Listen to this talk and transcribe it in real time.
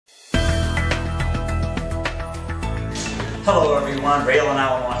Hello everyone, Rail and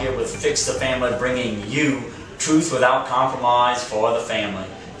Alan here with Fix the Family, bringing you truth without compromise for the family.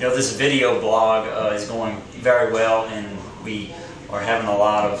 You know, this video blog is going very well and we are having a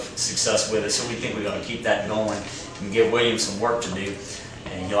lot of success with it, so we think we're going to keep that going and give William some work to do.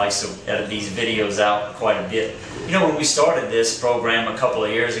 And he likes to edit these videos out quite a bit. You know, when we started this program a couple of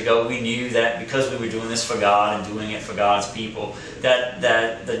years ago, we knew that because we were doing this for God and doing it for God's people, that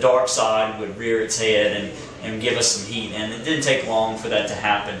the dark side would rear its head and give us some heat. And it didn't take long for that to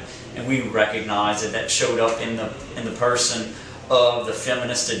happen. And we recognized that showed up in the person of the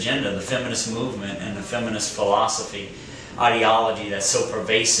feminist agenda, the feminist movement, and the feminist philosophy, ideology that's so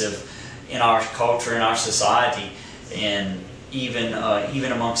pervasive in our culture, in our society, and even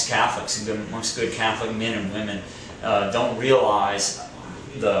amongst Catholics, amongst good Catholic men and women, don't realize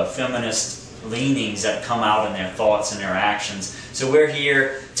the feminist leanings that come out in their thoughts and their actions. So we're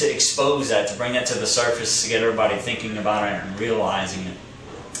here to expose that, to bring that to the surface, to get everybody thinking about it and realizing it.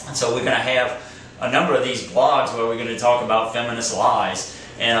 And so we're going to have a number of these blogs where we're going to talk about feminist lies.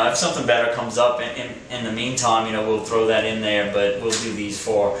 And if something better comes up in the meantime, you know, we'll throw that in there, but we'll do these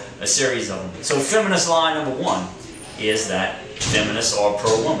for a series of them. So feminist lie number one is that feminists are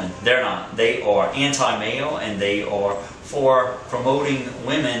pro-woman. They're not. They are anti-male, and they are for promoting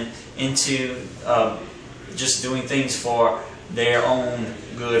women into just doing things for their own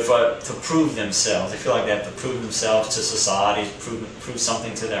good, to prove themselves. They feel like they have to prove themselves to society, prove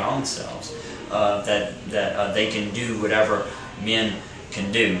something to their own selves, that they can do whatever men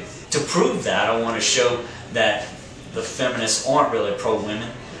can do. To prove that, I want to show that the feminists aren't really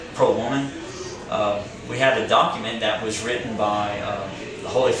pro-woman. We had a document that was written by the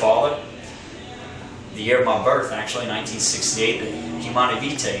Holy Father, the year of my birth, actually, 1968, the Humanae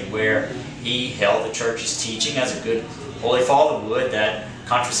Vitae, where he held the Church's teaching, as a good Holy Father would, that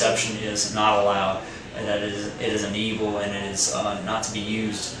contraception is not allowed, and that it is an evil, and it is not to be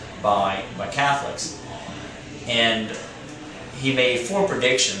used by Catholics. And he made 4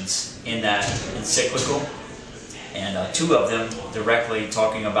 predictions in that encyclical, and 2 of them directly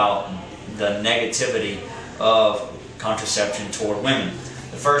talking about the negativity of contraception toward women.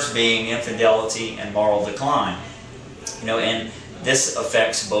 The first being infidelity and moral decline. You know, and this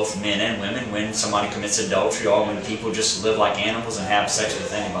affects both men and women when somebody commits adultery, or when people just live like animals and have sex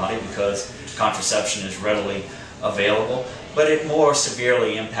with anybody because contraception is readily available. But it more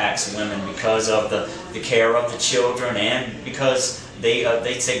severely impacts women because of the care of the children, and because they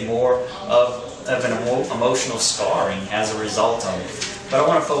take more of an emotional scarring as a result of it. But I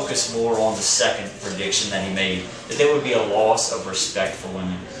want to focus more on the second prediction that he made, that there would be a loss of respect for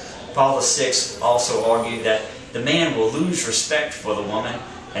women. Paul VI also argued that the man will lose respect for the woman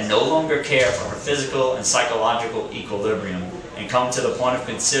and no longer care for her physical and psychological equilibrium, and come to the point of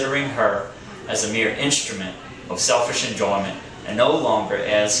considering her as a mere instrument of selfish enjoyment and no longer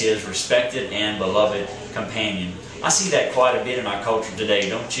as his respected and beloved companion. I see that quite a bit in our culture today,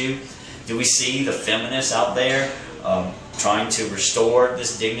 don't you? Do we see the feminists out there trying to restore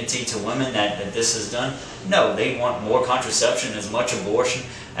this dignity to women that this has done? No, they want more contraception, as much abortion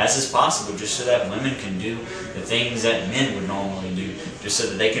as is possible, just so that women can do the things that men would normally do, just so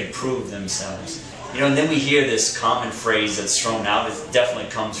that they can prove themselves. You know, and then we hear this common phrase that's thrown out. It definitely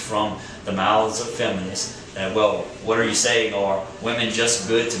comes from the mouths of feminists, that, well, what are you saying? Are women just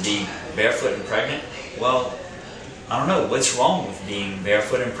good to be barefoot and pregnant? Well, I don't know, what's wrong with being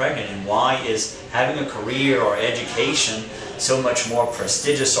barefoot and pregnant, and why is having a career or education so much more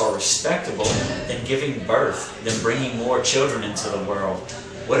prestigious or respectable than giving birth, than bringing more children into the world?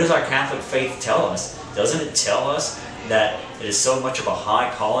 What does our Catholic faith tell us? Doesn't it tell us that it is so much of a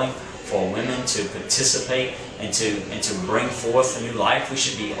high calling for women to participate and to bring forth a new life? We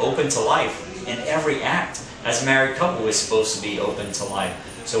should be open to life in every act. As a married couple, we're supposed to be open to life.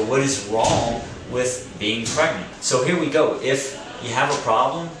 So what is wrong with being pregnant? So here we go. If you have a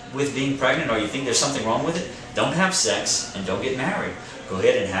problem with being pregnant, or you think there's something wrong with it, don't have sex and don't get married. Go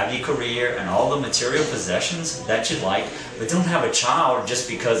ahead and have your career and all the material possessions that you like, but don't have a child just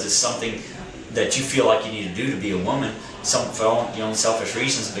because it's something that you feel like you need to do to be a woman, for your own selfish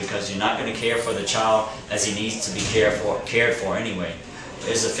reasons, because you're not going to care for the child as he needs to be cared for anyway.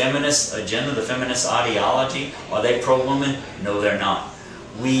 Is the feminist agenda, the feminist ideology, are they pro-woman? No, they're not.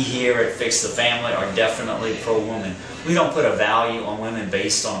 We here at Fix the Family are definitely pro-woman. We don't put a value on women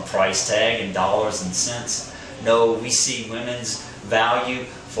based on a price tag and dollars and cents. No, we see women's value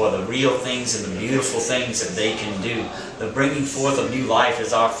for the real things and the beautiful things that they can do. The bringing forth of new life,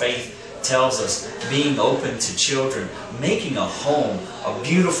 as our faith tells us, being open to children, making a home, a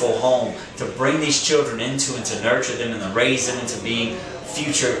beautiful home, to bring these children into and to nurture them and to raise them into being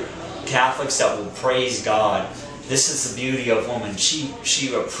future Catholics that will praise God. This is the beauty of woman.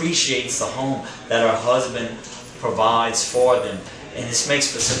 She appreciates the home that her husband provides for them. And this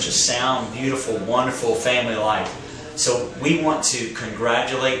makes for such a sound, beautiful, wonderful family life. So we want to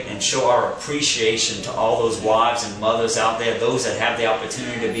congratulate and show our appreciation to all those wives and mothers out there, those that have the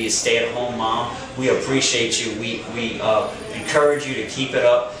opportunity to be a stay-at-home mom. We appreciate you. We encourage you to keep it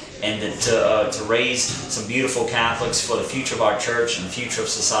up and to raise some beautiful Catholics for the future of our church and the future of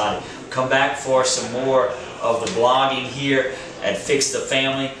society. Come back for some more of the blogging here at Fix the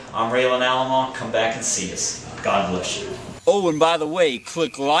Family. I'm Raylan Alamon. Come back and see us. God bless you. Oh, and by the way,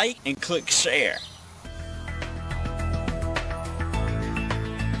 click like and click share.